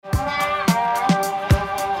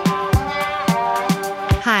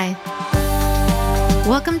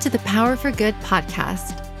to the Power for Good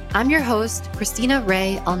podcast. I'm your host, Christina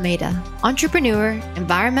Ray Almeida, entrepreneur,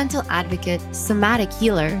 environmental advocate, somatic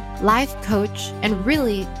healer, life coach, and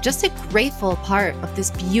really just a grateful part of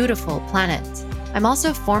this beautiful planet. I'm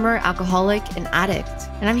also a former alcoholic and addict,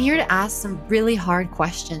 and I'm here to ask some really hard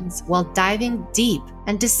questions while diving deep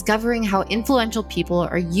and discovering how influential people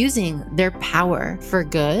are using their power for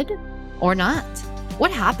good or not.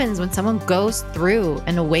 What happens when someone goes through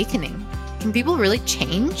an awakening? Can people really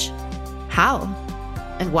change? How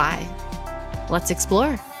and why? Let's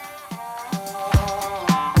explore.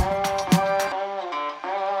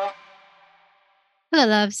 Hello,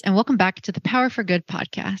 loves, and welcome back to the Power for Good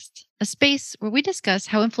podcast, a space where we discuss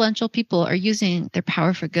how influential people are using their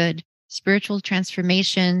power for good, spiritual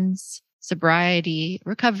transformations, sobriety,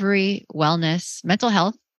 recovery, wellness, mental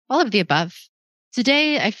health, all of the above.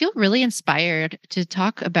 Today, I feel really inspired to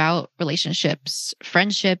talk about relationships,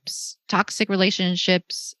 friendships, toxic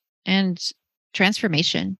relationships, and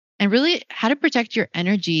transformation, and really how to protect your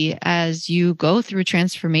energy as you go through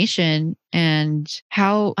transformation and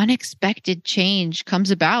how unexpected change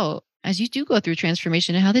comes about as you do go through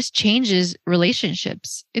transformation and how this changes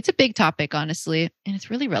relationships. It's a big topic, honestly, and it's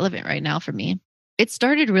really relevant right now for me. It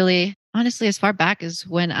started really, honestly, as far back as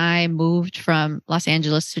when I moved from Los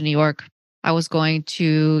Angeles to New York. I was going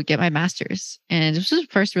to get my master's, and this was the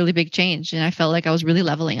first really big change. And I felt like I was really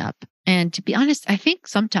leveling up. And to be honest, I think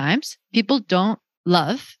sometimes people don't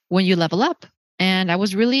love when you level up. And I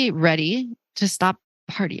was really ready to stop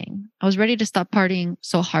partying. I was ready to stop partying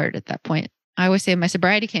so hard at that point. I always say my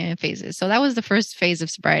sobriety came in phases. So that was the first phase of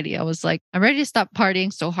sobriety. I was like, I'm ready to stop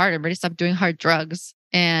partying so hard. I'm ready to stop doing hard drugs.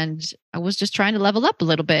 And I was just trying to level up a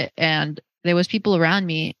little bit. And there was people around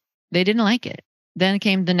me, they didn't like it. Then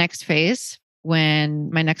came the next phase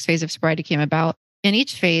when my next phase of sobriety came about. In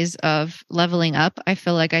each phase of leveling up, I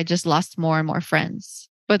feel like I just lost more and more friends.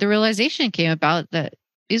 But the realization came about that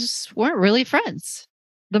these weren't really friends.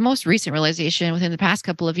 The most recent realization within the past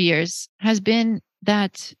couple of years has been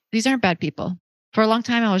that these aren't bad people. For a long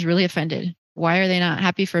time, I was really offended. Why are they not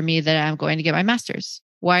happy for me that I'm going to get my master's?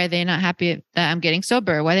 Why are they not happy that I'm getting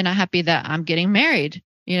sober? Why are they not happy that I'm getting married?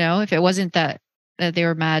 You know, if it wasn't that they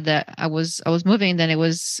were mad that I was moving, then it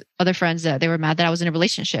was other friends that they were mad that I was in a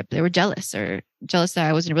relationship. They were jealous that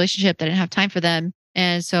I was in a relationship, that I didn't have time for them.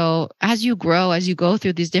 And so as you grow, as you go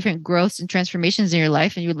through these different growths and transformations in your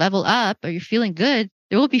life and you level up or you're feeling good,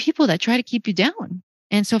 there will be people that try to keep you down.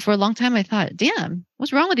 And so for a long time, I thought, damn,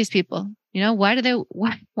 what's wrong with these people? You know, why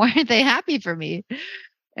aren't they happy for me?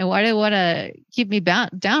 And why do they want to keep me down?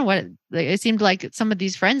 It seemed like some of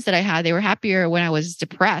these friends that I had, they were happier when I was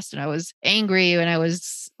depressed and I was angry, when I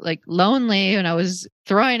was like lonely, when I was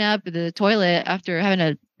throwing up in the toilet after having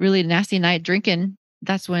a really nasty night drinking.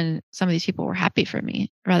 That's when some of these people were happy for me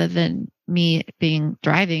rather than me being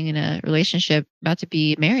thriving in a relationship, about to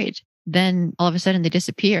be married. Then all of a sudden they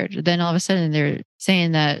disappeared. Then all of a sudden they're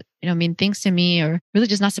saying that, mean things to me or really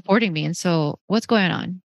just not supporting me. And so what's going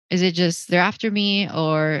on? Is it just they're after me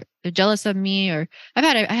or they're jealous of me? Or I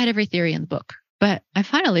had every theory in the book, but I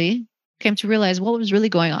finally came to realize what was really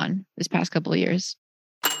going on this past couple of years.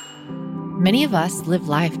 Many of us live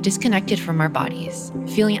life disconnected from our bodies,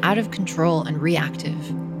 feeling out of control and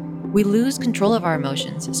reactive. We lose control of our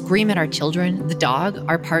emotions, scream at our children, the dog,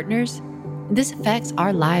 our partners, and this affects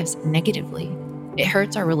our lives negatively. It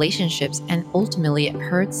hurts our relationships and ultimately it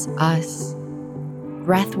hurts us.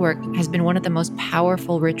 Breathwork has been one of the most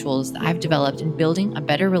powerful rituals that I've developed in building a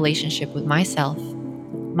better relationship with myself,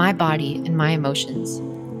 my body, and my emotions.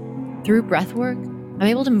 Through breathwork, I'm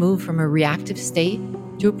able to move from a reactive state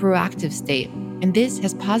to a proactive state, and this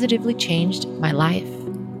has positively changed my life,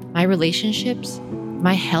 my relationships,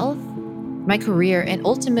 my health, my career, and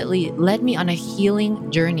ultimately led me on a healing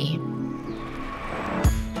journey.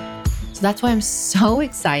 So that's why I'm so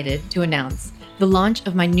excited to announce the launch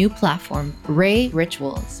of my new platform, Ray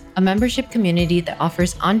Rituals, a membership community that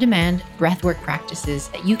offers on-demand breathwork practices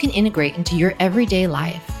that you can integrate into your everyday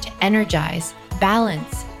life to energize,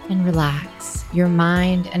 balance, and relax your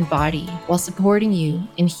mind and body while supporting you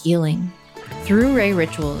in healing. Through Ray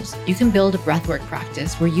Rituals, you can build a breathwork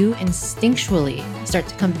practice where you instinctually start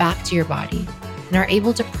to come back to your body and are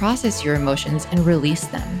able to process your emotions and release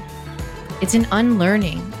them. It's an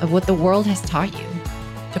unlearning of what the world has taught you,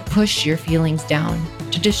 to push your feelings down,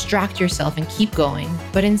 to distract yourself and keep going,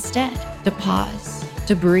 but instead to pause,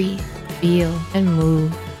 to breathe, feel, and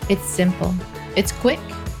move. It's simple, it's quick,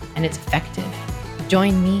 and it's effective.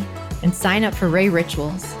 Join me and sign up for Ray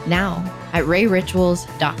Rituals now at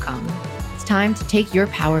rayrituals.com. It's time to take your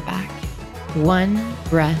power back, one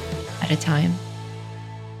breath at a time.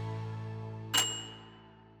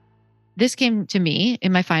 This came to me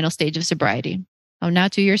in my final stage of sobriety. I'm now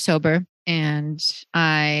 2 years sober. And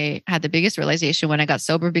I had the biggest realization when I got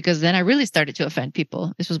sober because then I really started to offend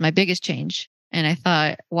people. This was my biggest change. And I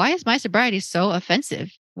thought, why is my sobriety so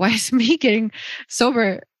offensive? Why is me getting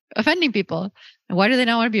sober offending people? And why do they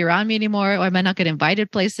not want to be around me anymore? Why am I not get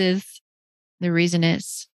invited places? The reason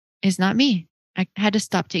is not me. I had to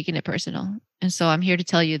stop taking it personal. And so I'm here to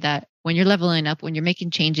tell you that when you're leveling up, when you're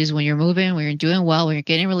making changes, when you're moving, when you're doing well, when you're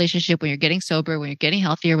getting a relationship, when you're getting sober, when you're getting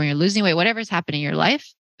healthier, when you're losing weight, whatever's happening in your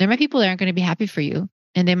life, there might be people that aren't going to be happy for you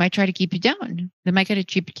and they might try to keep you down. They might try to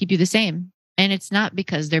keep you the same. And it's not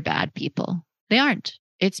because they're bad people. They aren't.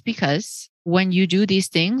 It's because when you do these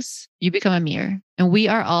things, you become a mirror. And we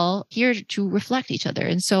are all here to reflect each other.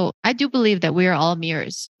 And so I do believe that we are all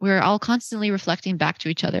mirrors. We're all constantly reflecting back to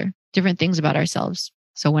each other different things about ourselves.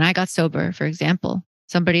 So when I got sober, for example,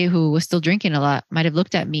 somebody who was still drinking a lot might have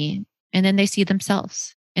looked at me and then they see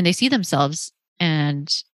themselves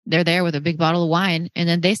and they're there with a big bottle of wine. And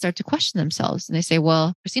then they start to question themselves and they say,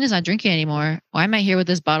 well, Christina's not drinking anymore. Why am I here with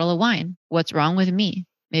this bottle of wine? What's wrong with me?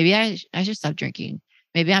 Maybe I should stop drinking.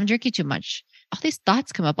 Maybe I'm drinking too much. All these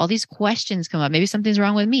thoughts come up, all these questions come up. Maybe something's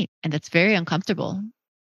wrong with me. And that's very uncomfortable.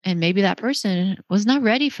 And maybe that person was not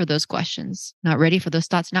ready for those questions, not ready for those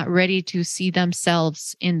thoughts, not ready to see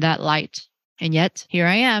themselves in that light. And yet here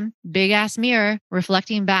I am, big ass mirror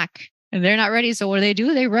reflecting back. And they're not ready. So what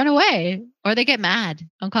do? They run away or they get mad,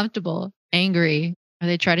 uncomfortable, angry, or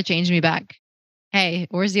they try to change me back. Hey,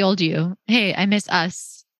 where's the old you? Hey, I miss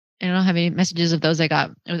us. I don't have any messages of those I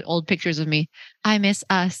got, old pictures of me. I miss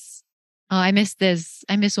us. Oh, I miss this.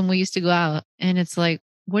 I miss when we used to go out. And it's like,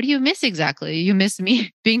 what do you miss exactly? You miss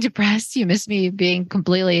me being depressed. You miss me being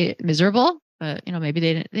completely miserable. But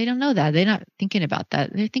maybe they don't know that. They're not thinking about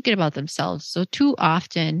that. They're thinking about themselves. So too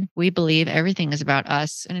often we believe everything is about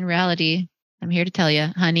us. And in reality, I'm here to tell you,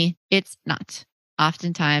 honey, it's not.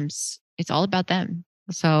 Oftentimes it's all about them.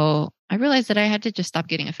 So I realized that I had to just stop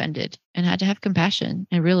getting offended and had to have compassion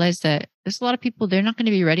and realize that there's a lot of people, they're not going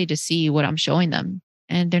to be ready to see what I'm showing them.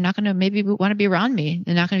 And they're not going to maybe want to be around me.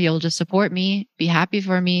 They're not going to be able to support me, be happy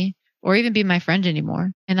for me, or even be my friend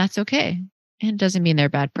anymore. And that's okay. And it doesn't mean they're a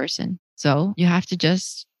bad person. So you have to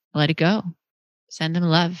just let it go. Send them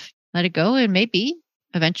love. Let it go. And maybe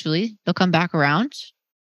eventually they'll come back around.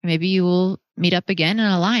 Maybe you will meet up again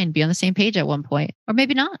and align, be on the same page at one point. Or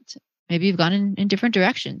maybe not. Maybe you've gone in different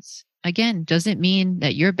directions. Again, doesn't mean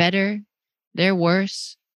that you're better, they're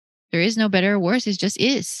worse. There is no better or worse. It just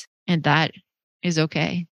is. And that is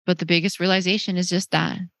okay. But the biggest realization is just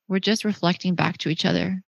that we're just reflecting back to each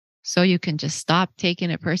other. So you can just stop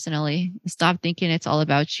taking it personally, stop thinking it's all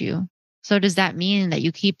about you. So does that mean that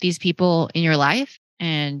you keep these people in your life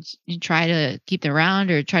and you try to keep them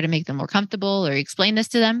around or try to make them more comfortable or explain this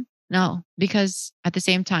to them? No, because at the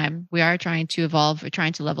same time, we are trying to evolve, we're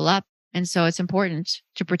trying to level up. And so it's important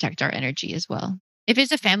to protect our energy as well. If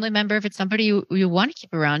it's a family member, if it's somebody you want to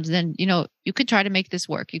keep around, then, you could try to make this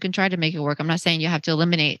work. You can try to make it work. I'm not saying you have to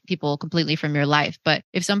eliminate people completely from your life, but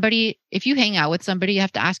if you hang out with somebody, you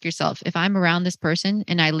have to ask yourself, if I'm around this person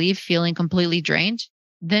and I leave feeling completely drained,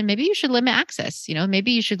 then maybe you should limit access.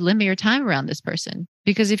 Maybe you should limit your time around this person.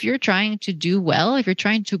 Because if you're trying to do well, if you're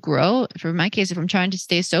trying to grow, for my case, if I'm trying to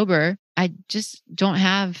stay sober, I just don't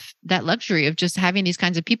have that luxury of just having these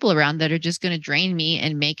kinds of people around that are just going to drain me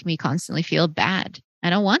and make me constantly feel bad.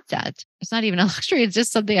 I don't want that. It's not even a luxury. It's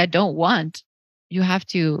just something I don't want. You have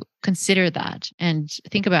to consider that and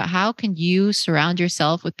think about how can you surround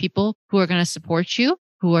yourself with people who are going to support you,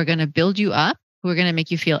 who are going to build you up, who are going to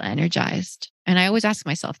make you feel energized. And I always ask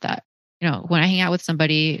myself that, when I hang out with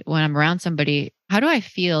somebody, when I'm around somebody, how do I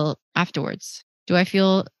feel afterwards? Do I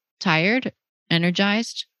feel tired,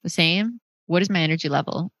 energized, the same? What is my energy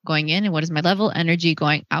level going in and what is my level energy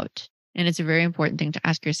going out? And it's a very important thing to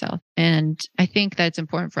ask yourself. And I think that it's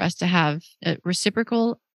important for us to have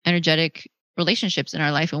reciprocal, energetic relationships in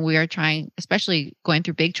our life when we are trying, especially going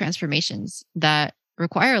through big transformations that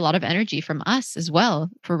require a lot of energy from us as well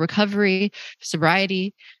for recovery,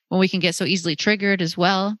 sobriety, when we can get so easily triggered as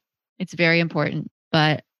well. It's very important.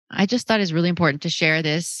 But I just thought it's really important to share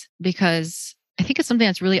this because I think it's something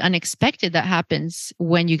that's really unexpected that happens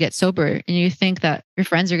when you get sober and you think that your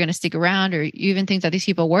friends are going to stick around, or you even think that these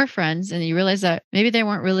people were friends and you realize that maybe they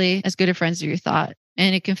weren't really as good of friends as you thought.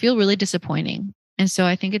 And it can feel really disappointing. And so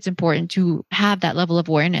I think it's important to have that level of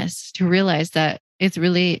awareness to realize that it's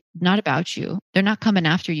really not about you. They're not coming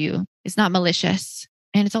after you. It's not malicious.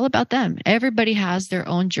 And it's all about them. Everybody has their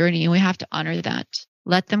own journey and we have to honor that.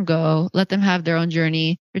 Let them go, let them have their own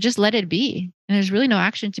journey, or just let it be. And there's really no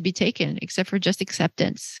action to be taken except for just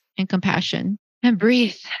acceptance and compassion and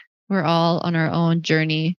breathe. We're all on our own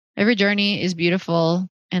journey. Every journey is beautiful.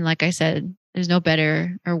 And like I said, there's no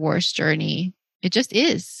better or worse journey. It just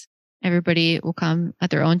is. Everybody will come at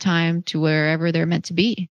their own time to wherever they're meant to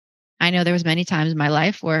be. I know there was many times in my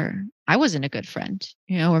life where I wasn't a good friend,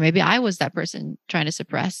 or maybe I was that person trying to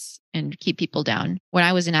suppress and keep people down. When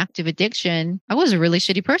I was in active addiction, I was a really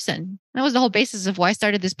shitty person. That was the whole basis of why I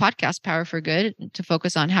started this podcast, Power for Good, to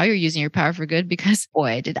focus on how you're using your power for good, because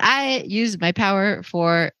boy, did I use my power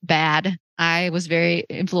for bad. I was very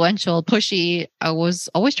influential, pushy. I was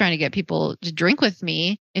always trying to get people to drink with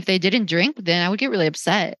me. If they didn't drink, then I would get really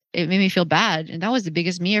upset. It made me feel bad. And that was the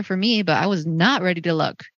biggest mirror for me, but I was not ready to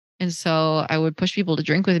look. And so I would push people to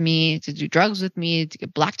drink with me, to do drugs with me, to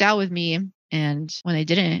get blacked out with me. And when they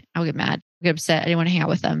didn't, I would get mad, get upset. I didn't want to hang out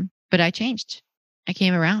with them. But I changed. I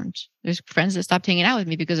came around. There's friends that stopped hanging out with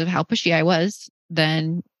me because of how pushy I was.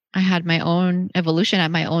 Then I had my own evolution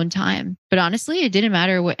at my own time. But honestly, it didn't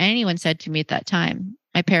matter what anyone said to me at that time.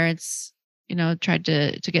 My parents, tried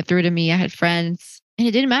to get through to me. I had friends, and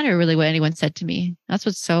it didn't matter really what anyone said to me. That's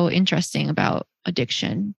what's so interesting about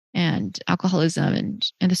addiction and alcoholism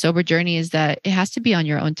and the sober journey, is that it has to be on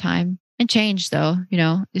your own time. And change, though,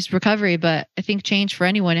 is recovery. But I think change for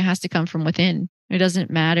anyone, it has to come from within. It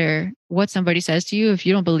doesn't matter what somebody says to you. If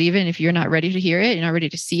you don't believe it, and if you're not ready to hear it, you're not ready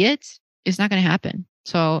to see it, it's not going to happen.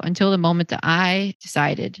 So until the moment that I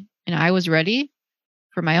decided and I was ready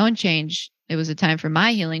for my own change, it was a time for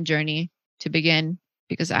my healing journey to begin,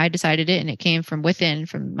 because I decided it and it came from within,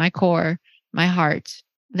 from my core, my heart.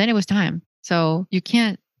 Then it was time. So you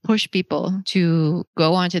can't push people to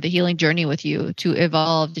go onto the healing journey with you, to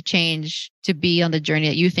evolve, to change, to be on the journey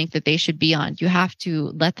that you think that they should be on. You have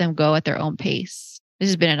to let them go at their own pace. This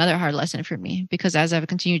has been another hard lesson for me, because as I've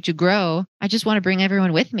continued to grow, I just want to bring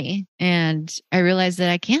everyone with me. And I realized that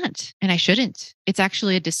I can't, and I shouldn't. It's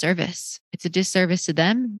actually a disservice. It's a disservice to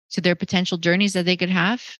them, to their potential journeys that they could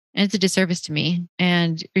have. And it's a disservice to me.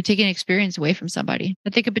 And you're taking experience away from somebody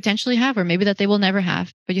that they could potentially have, or maybe that they will never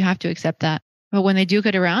have. But you have to accept that. But when they do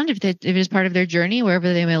get around, if it is part of their journey,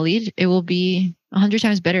 wherever they may lead, it will be 100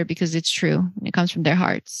 times better, because it's true and it comes from their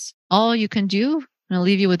hearts. All you can do, and I'll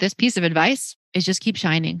leave you with this piece of advice, is just keep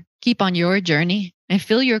shining. Keep on your journey and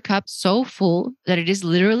fill your cup so full that it is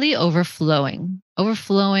literally overflowing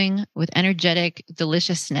with energetic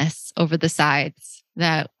deliciousness over the sides,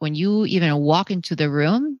 that when you even walk into the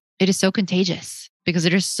room, it is so contagious, because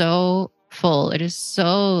it is so full. It is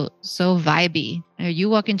so vibey. You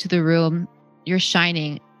walk into the room, you're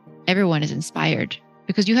shining. Everyone is inspired,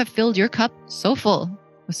 because you have filled your cup so full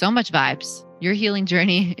with so much vibes. Your healing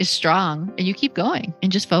journey is strong, and you keep going,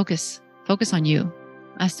 and just focus on you.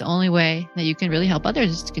 That's the only way that you can really help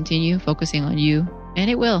others, is to continue focusing on you. And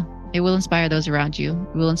it will inspire those around you.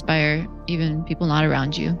 It will inspire even people not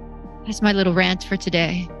around you. That's my little rant for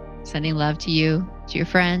today. Sending love to you, to your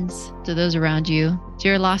friends, to those around you, to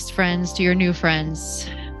your lost friends, to your new friends,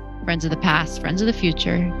 friends of the past, friends of the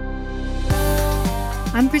future.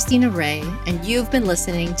 I'm Christina Ray, and you've been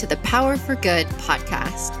listening to the Power for Good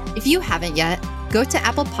podcast. If you haven't yet, go to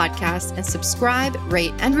Apple Podcasts and subscribe,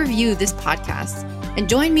 rate, and review this podcast. And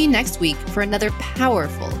join me next week for another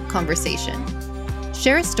powerful conversation.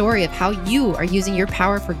 Share a story of how you are using your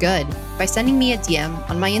power for good by sending me a DM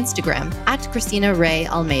on my Instagram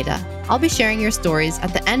 @ChristinaRayAlmeida. I'll be sharing your stories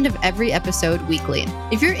at the end of every episode weekly.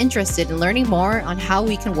 If you're interested in learning more on how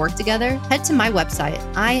we can work together, head to my website,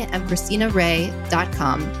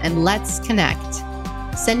 IamChristinaRay.com, and let's connect.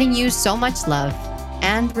 Sending you so much love.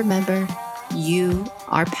 And remember, you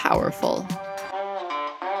are powerful.